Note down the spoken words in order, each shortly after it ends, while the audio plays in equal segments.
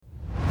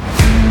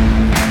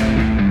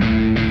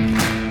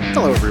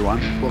Hello, everyone.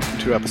 Welcome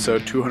to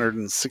episode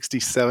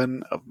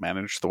 267 of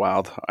Manage the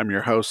Wild. I'm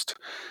your host,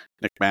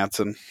 Nick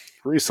Matson.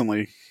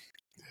 Recently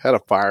had a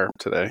fire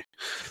today,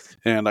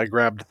 and I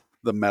grabbed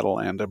the metal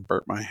end and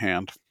burnt my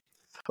hand.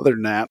 Other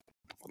than that,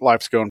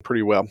 life's going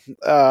pretty well.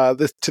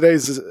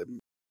 Today's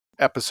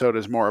episode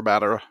is more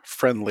about a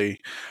friendly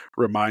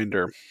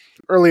reminder.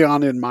 Early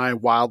on in my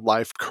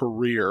wildlife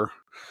career,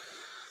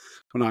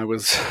 when I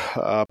was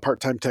a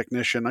part-time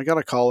technician, I got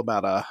a call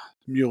about a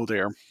mule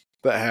deer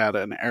that had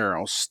an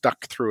arrow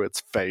stuck through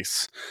its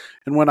face.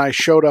 And when I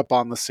showed up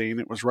on the scene,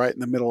 it was right in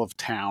the middle of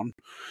town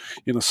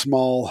in a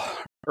small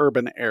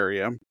urban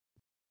area.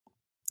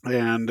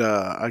 And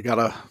I got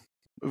a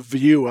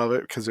view of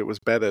it because it was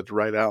bedded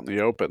right out in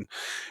the open.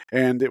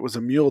 And it was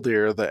a mule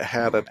deer that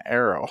had an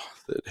arrow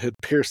that had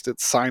pierced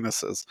its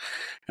sinuses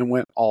and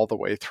went all the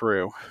way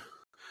through.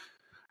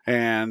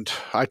 And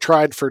I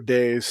tried for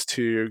days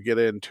to get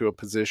into a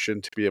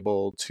position to be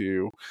able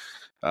to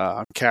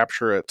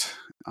capture it,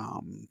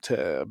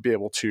 to be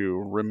able to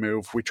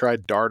remove. We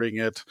tried darting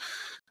it,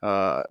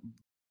 but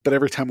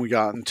every time we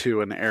got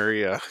into an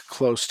area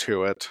close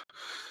to it,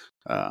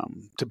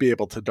 to be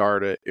able to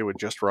dart it, it would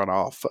just run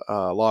off.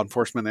 Law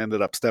enforcement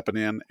ended up stepping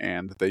in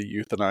and they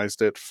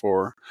euthanized it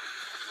for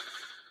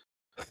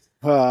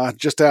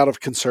just out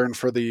of concern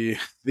for the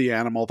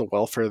animal, the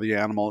welfare of the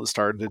animal. It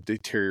started to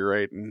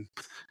deteriorate and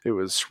it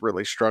was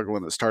really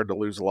struggling. It started to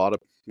lose a lot of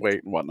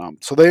weight and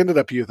whatnot. So they ended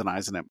up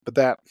euthanizing it. But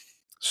that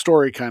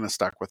story kind of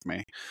stuck with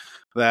me,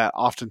 that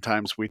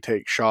oftentimes we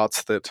take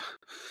shots that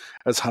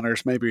as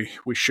hunters maybe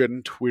we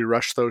shouldn't. We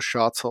rush those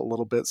shots a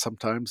little bit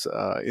sometimes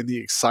in the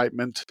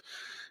excitement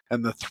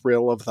and the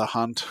thrill of the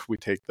hunt. We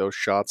take those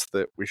shots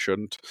that we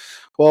shouldn't.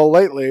 Well,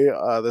 lately,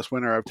 this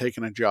winter, I've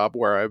taken a job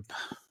where I'm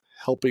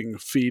helping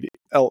feed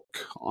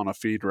elk on a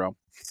feed row.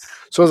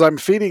 So as I'm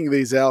feeding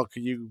these elk,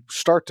 you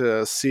start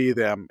to see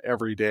them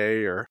every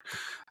day, or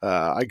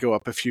I go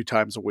up a few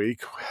times a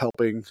week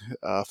helping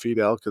feed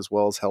elk, as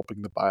well as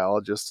helping the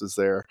biologists as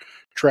they're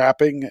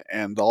trapping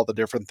and all the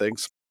different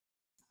things.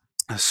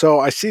 So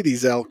I see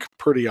these elk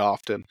pretty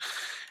often,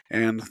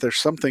 and there's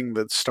something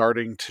that's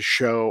starting to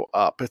show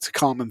up. It's a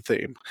common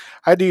theme.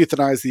 I had to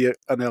euthanize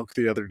an elk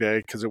the other day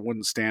because it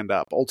wouldn't stand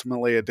up.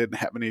 Ultimately, it didn't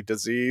have any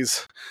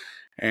disease,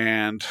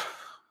 and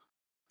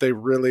they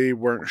really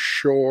weren't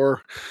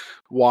sure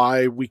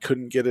why we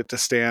couldn't get it to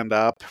stand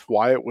up,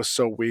 why it was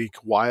so weak,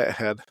 why it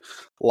had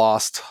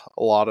lost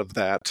a lot of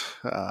that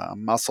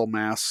muscle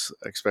mass,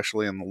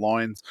 especially in the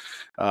loins.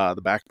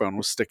 The backbone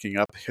was sticking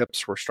up,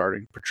 hips were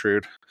starting to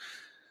protrude.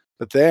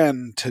 But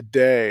then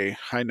today,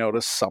 I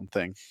noticed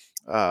something.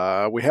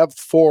 We have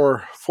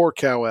four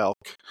cow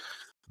elk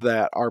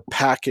that are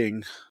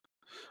packing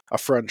a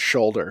front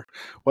shoulder,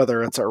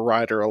 whether it's a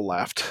right or a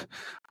left.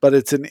 But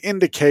it's an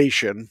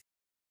indication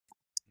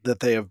that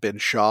they have been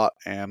shot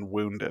and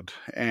wounded.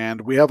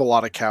 And we have a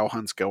lot of cow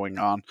hunts going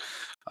on.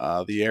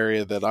 The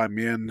area that I'm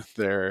in,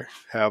 there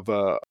have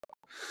a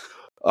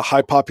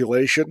high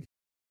population,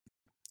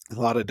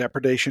 a lot of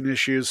depredation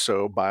issues,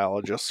 so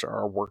biologists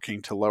are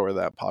working to lower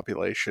that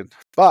population.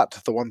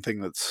 But the one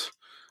thing that's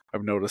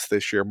I've noticed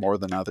this year more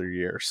than other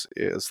years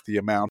is the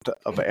amount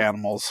of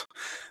animals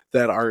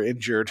that are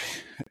injured,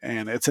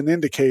 and it's an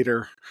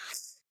indicator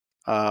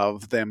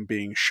of them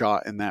being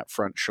shot in that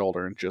front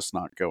shoulder and just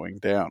not going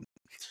down.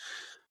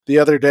 The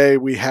other day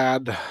we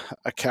had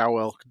a cow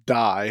elk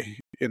die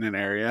in an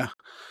area,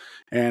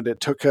 and it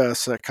took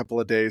us a couple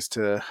of days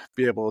to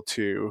be able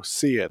to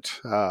see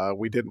it.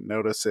 We didn't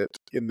notice it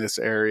in this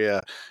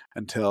area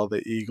until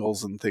the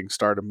eagles and things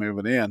started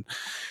moving in.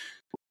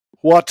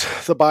 What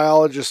the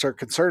biologists are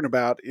concerned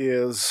about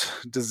is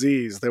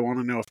disease. They want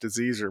to know if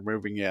disease are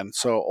moving in.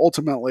 So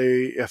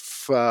ultimately,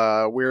 if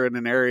we're in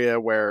an area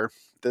where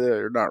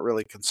they're not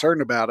really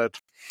concerned about it,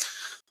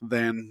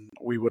 then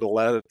we would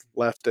have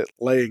left it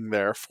laying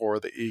there for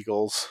the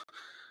eagles,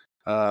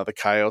 the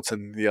coyotes,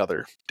 and the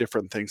other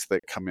different things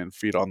that come in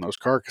feed on those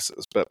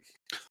carcasses. But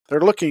they're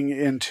looking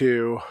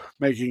into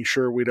making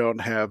sure we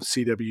don't have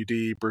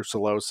CWD,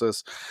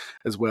 brucellosis,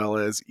 as well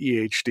as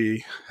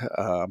EHD,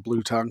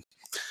 blue tongue.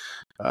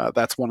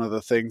 That's one of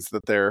the things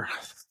that they're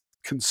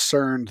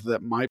concerned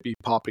that might be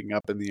popping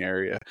up in the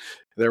area.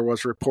 There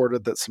was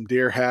reported that some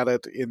deer had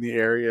it in the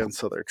area, and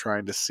so they're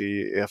trying to see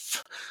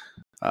if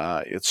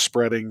it's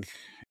spreading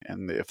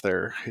and if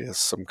there is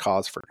some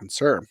cause for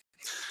concern.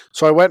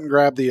 So I went and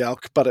grabbed the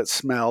elk, but it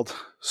smelled.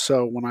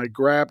 So when I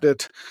grabbed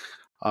it,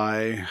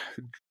 I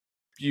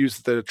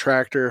used the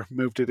tractor,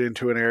 moved it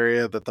into an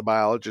area that the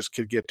biologist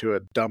could get to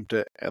it, dumped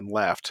it, and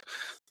left.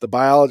 The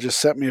biologist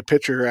sent me a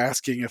picture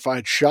asking if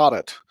I'd shot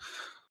it.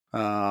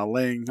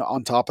 Laying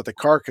on top of the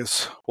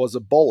carcass was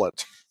a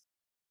bullet.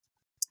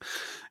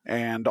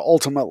 And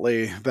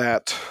ultimately,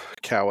 that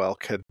cow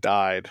elk had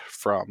died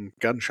from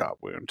gunshot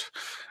wound.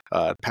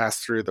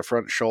 Passed through the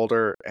front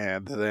shoulder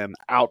and then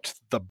out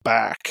the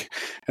back.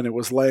 And it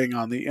was laying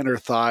on the inner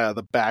thigh of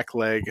the back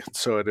leg.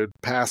 So it had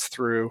passed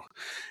through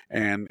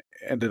and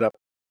ended up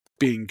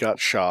being gut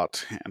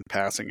shot and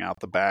passing out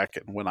the back.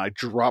 And when I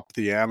dropped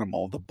the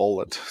animal, the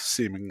bullet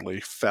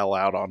seemingly fell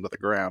out onto the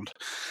ground.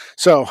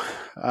 So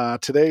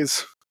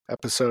today's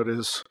episode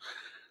is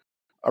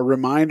a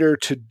reminder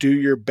to do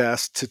your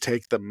best to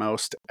take the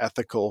most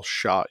ethical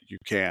shot you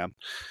can.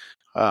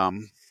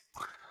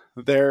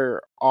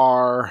 There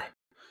are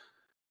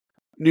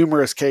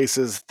numerous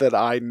cases that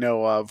I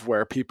know of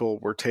where people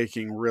were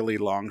taking really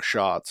long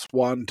shots.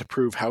 One, to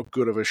prove how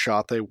good of a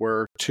shot they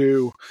were.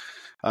 Two,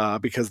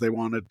 because they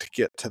wanted to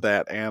get to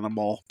that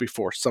animal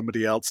before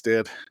somebody else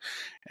did.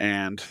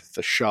 And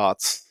the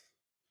shots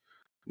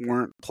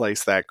weren't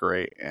placed that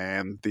great.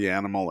 And the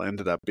animal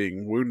ended up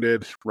being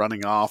wounded,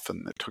 running off,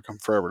 and it took them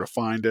forever to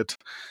find it.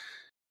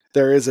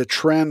 There is a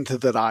trend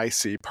that I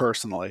see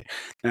personally.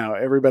 Now,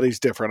 everybody's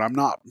different. I'm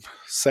not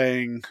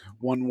saying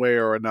one way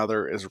or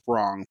another is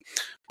wrong,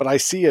 but I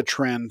see a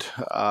trend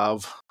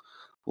of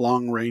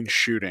long range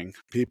shooting.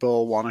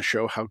 People want to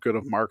show how good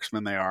of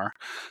marksmen they are,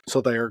 so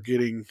they are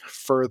getting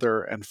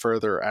further and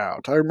further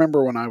out. I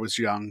remember when I was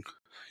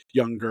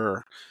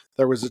younger,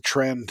 there was a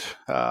trend,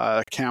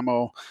 the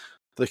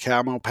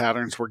camo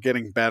patterns were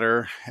getting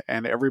better,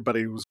 and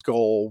everybody's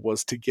goal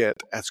was to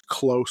get as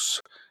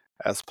close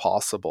as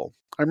possible.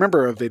 I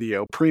remember a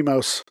video,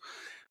 Primos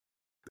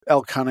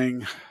elk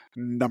hunting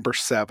number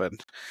 7,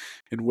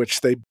 in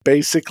which they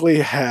basically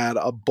had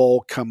a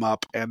bull come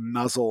up and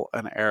nuzzle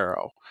an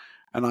arrow.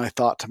 And I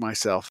thought to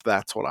myself,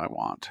 that's what I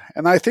want.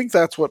 And I think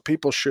that's what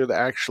people should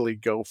actually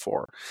go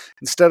for.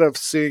 Instead of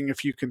seeing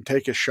if you can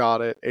take a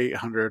shot at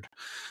 800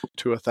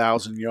 to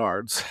 1,000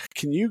 yards,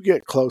 can you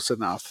get close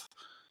enough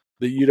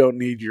that you don't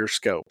need your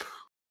scope?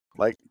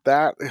 Like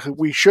that,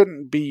 we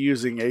shouldn't be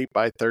using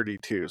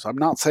 8x32s. I'm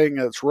not saying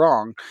it's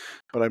wrong,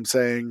 but I'm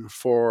saying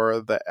for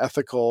the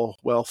ethical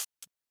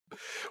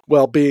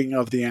well-being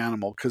of the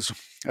animal, because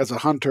as a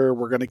hunter,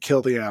 we're going to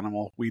kill the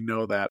animal. We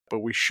know that, but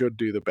we should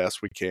do the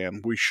best we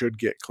can. We should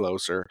get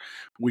closer.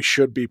 We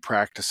should be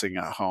practicing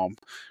at home.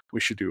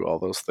 We should do all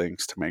those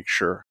things to make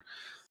sure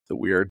that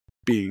we are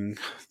being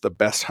the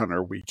best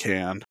hunter we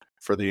can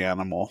for the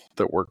animal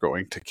that we're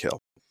going to kill.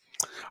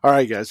 All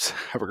right, guys,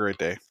 have a great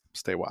day.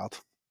 Stay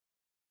wild.